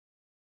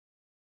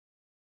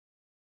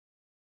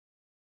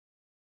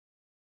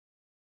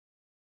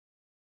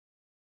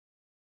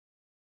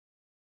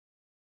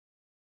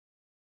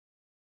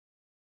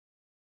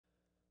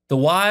The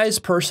wise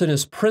person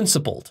is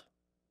principled.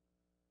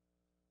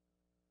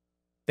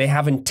 They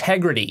have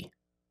integrity.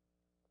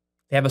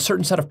 They have a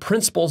certain set of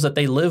principles that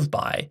they live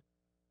by.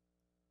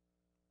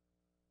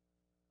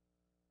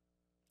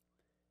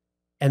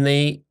 And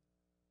they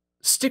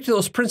stick to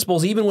those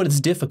principles even when it's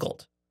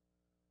difficult,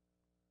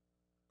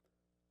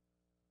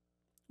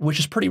 which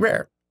is pretty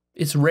rare.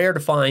 It's rare to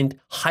find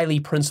highly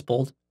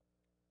principled,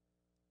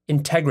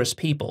 integrous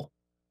people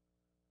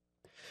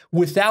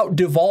without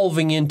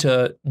devolving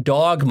into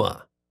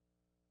dogma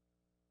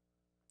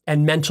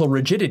and mental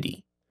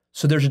rigidity.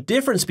 So there's a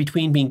difference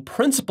between being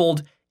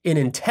principled and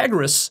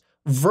integrous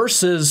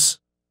versus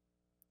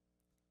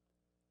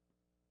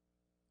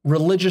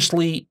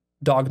religiously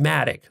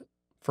dogmatic,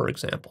 for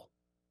example.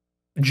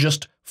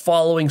 Just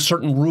following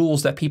certain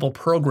rules that people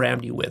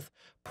programmed you with.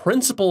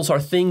 Principles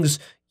are things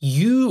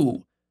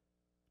you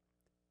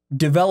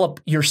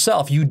develop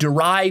yourself. You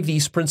derive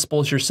these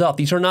principles yourself.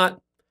 These are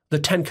not the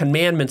 10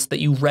 Commandments that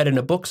you've read in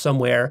a book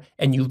somewhere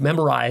and you've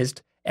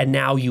memorized and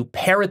now you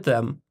parrot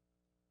them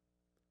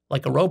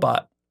like a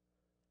robot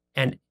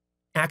and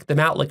act them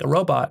out like a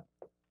robot.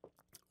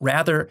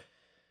 Rather,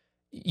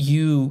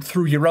 you,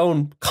 through your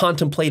own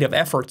contemplative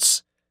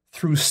efforts,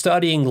 through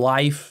studying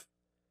life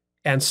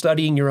and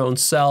studying your own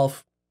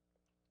self,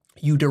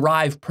 you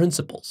derive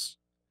principles.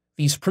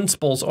 These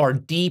principles are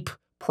deep,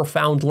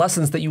 profound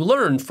lessons that you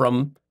learn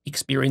from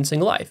experiencing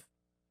life.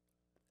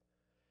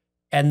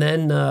 And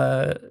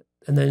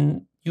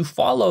then you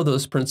follow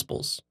those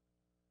principles.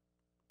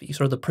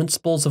 These are the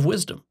principles of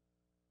wisdom.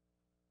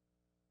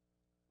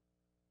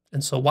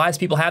 And so wise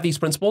people have these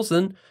principles,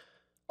 and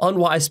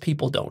unwise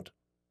people don't.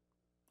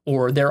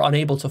 Or they're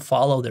unable to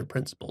follow their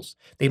principles.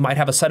 They might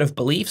have a set of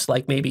beliefs,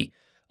 like maybe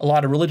a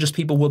lot of religious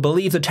people will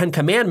believe the 10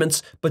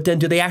 Commandments, but then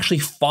do they actually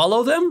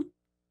follow them?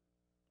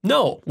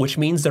 No, which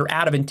means they're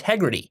out of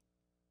integrity.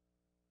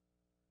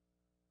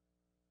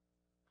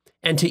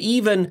 And to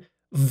even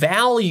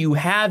value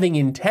having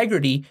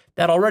integrity,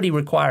 that already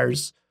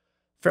requires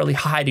a fairly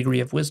high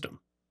degree of wisdom.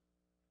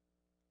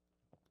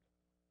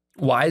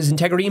 Why is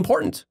integrity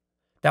important?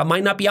 That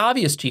might not be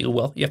obvious to you.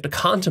 Well, you have to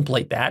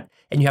contemplate that,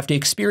 and you have to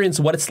experience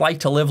what it's like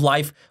to live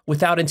life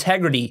without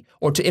integrity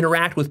or to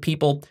interact with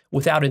people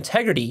without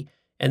integrity,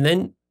 and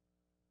then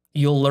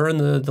you'll learn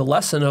the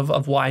lesson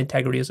of why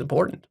integrity is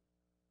important.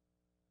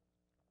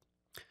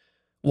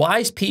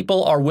 Wise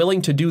people are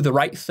willing to do the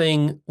right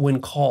thing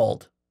when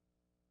called,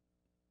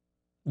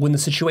 when the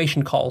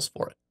situation calls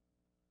for it.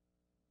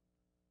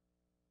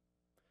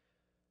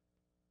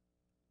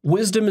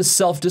 Wisdom is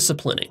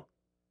self-disciplining.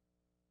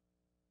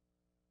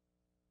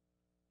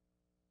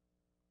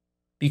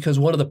 Because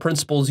one of the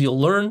principles you'll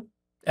learn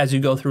as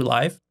you go through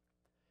life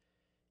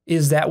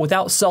is that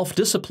without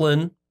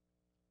self-discipline,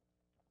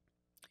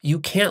 you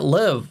can't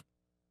live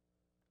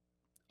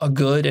a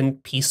good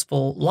and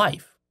peaceful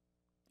life.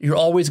 You're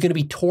always going to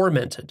be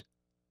tormented.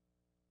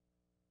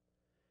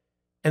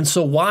 And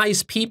so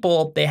wise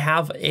people, they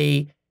have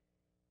an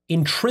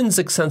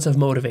intrinsic sense of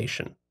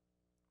motivation.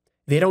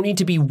 They don't need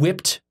to be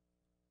whipped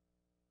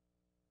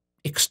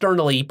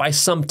externally by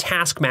some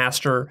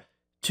taskmaster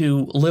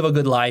to live a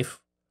good life,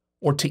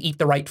 or to eat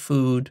the right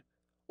food,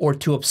 or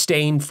to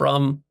abstain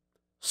from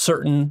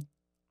certain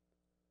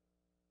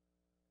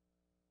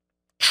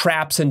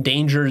traps and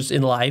dangers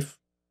in life.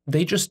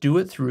 They just do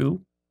it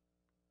through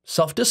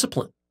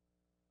self-discipline.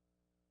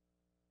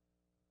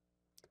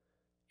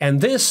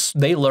 And this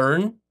they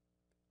learn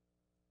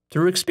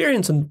through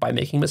experience and by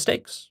making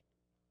mistakes.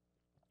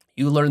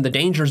 You learn the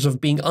dangers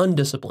of being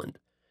undisciplined,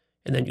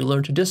 and then you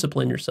learn to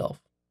discipline yourself,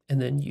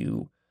 and then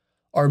you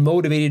are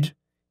motivated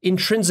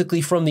intrinsically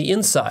from the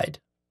inside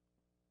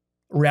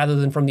rather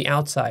than from the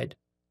outside.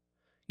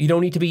 You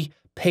don't need to be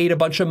paid a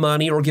bunch of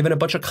money or given a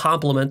bunch of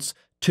compliments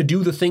to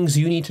do the things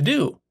you need to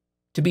do,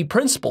 to be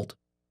principled,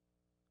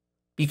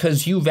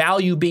 because you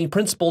value being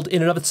principled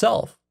in and of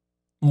itself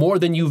more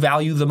than you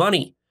value the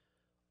money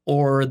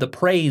or the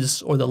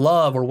praise or the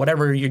love or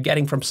whatever you're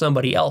getting from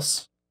somebody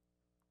else.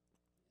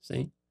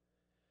 See?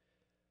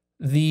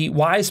 The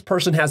wise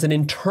person has an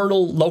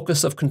internal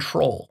locus of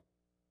control,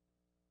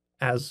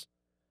 as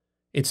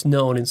it's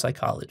known in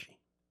psychology.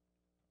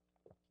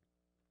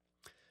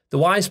 The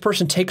wise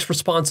person takes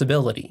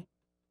responsibility,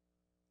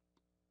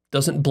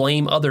 doesn't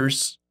blame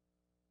others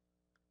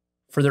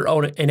for their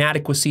own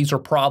inadequacies or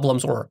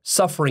problems or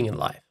suffering in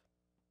life.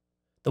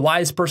 The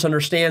wise person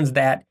understands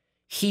that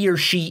he or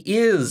she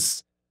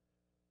is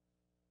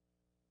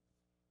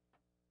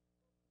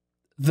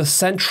the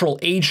central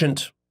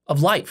agent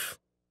of life,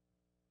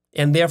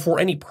 and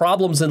therefore any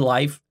problems in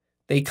life,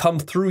 they come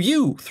through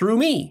you, through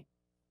me.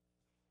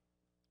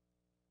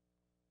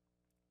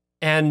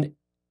 And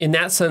in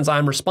that sense,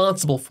 I'm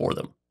responsible for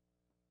them.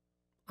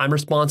 I'm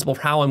responsible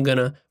for how I'm going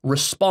to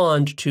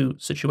respond to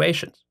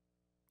situations.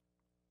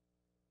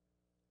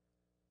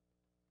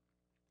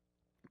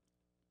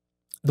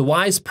 The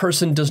wise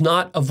person does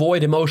not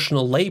avoid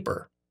emotional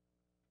labor,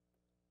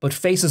 but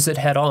faces it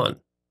head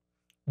on,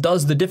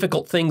 does the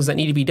difficult things that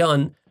need to be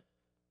done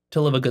to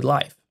live a good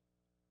life.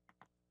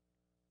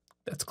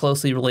 That's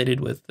closely related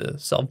with the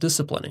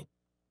self-disciplining.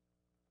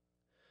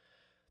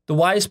 The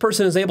wise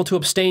person is able to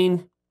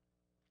abstain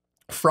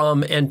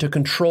from and to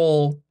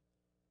control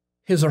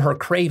his or her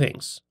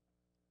cravings.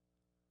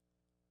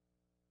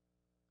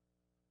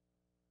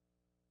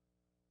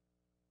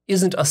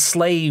 Isn't a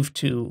slave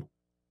to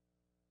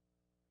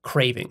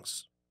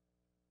cravings.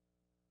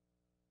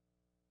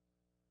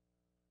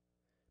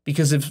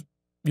 Because if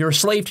you're a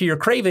slave to your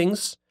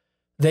cravings,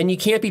 then you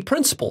can't be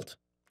principled.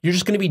 You're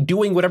just going to be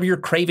doing whatever your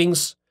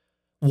cravings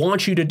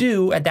want you to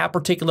do at that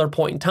particular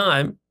point in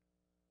time.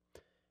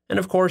 And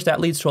of course, that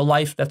leads to a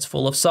life that's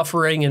full of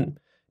suffering and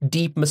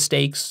deep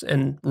mistakes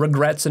and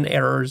regrets and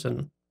errors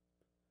and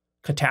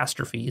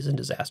catastrophes and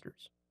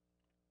disasters.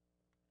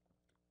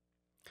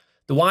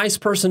 The wise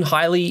person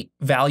highly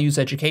values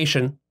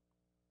education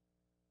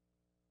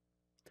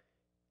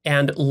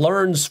and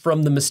learns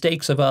from the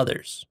mistakes of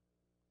others.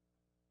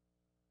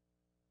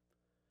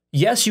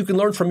 Yes, you can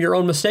learn from your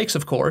own mistakes,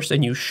 of course,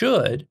 and you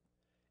should,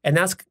 and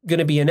that's going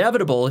to be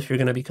inevitable if you're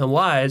going to become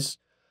wise,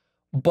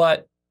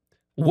 but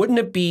wouldn't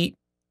it be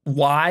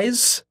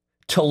wise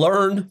to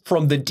learn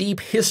from the deep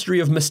history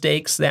of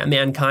mistakes that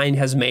mankind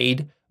has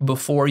made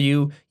before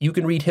you? You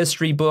can read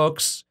history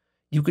books,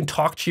 you can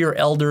talk to your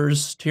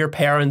elders, to your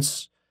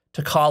parents,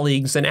 to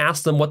colleagues, and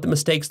ask them what the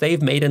mistakes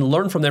they've made and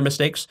learn from their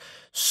mistakes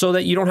so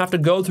that you don't have to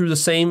go through the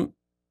same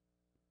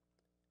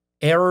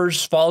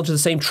errors, fall into the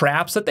same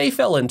traps that they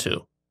fell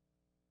into.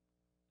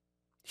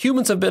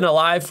 Humans have been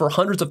alive for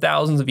hundreds of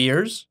thousands of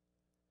years.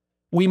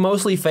 We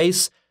mostly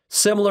face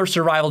similar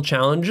survival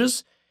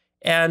challenges,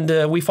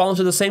 and we fall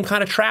into the same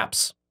kind of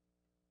traps.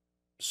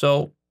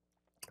 So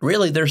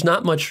really, there's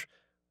not much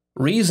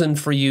reason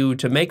for you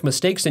to make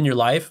mistakes in your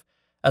life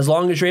as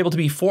long as you're able to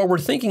be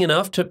forward-thinking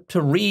enough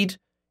to read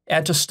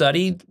and to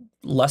study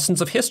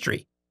lessons of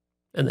history.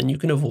 And then you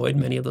can avoid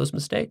many of those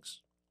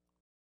mistakes.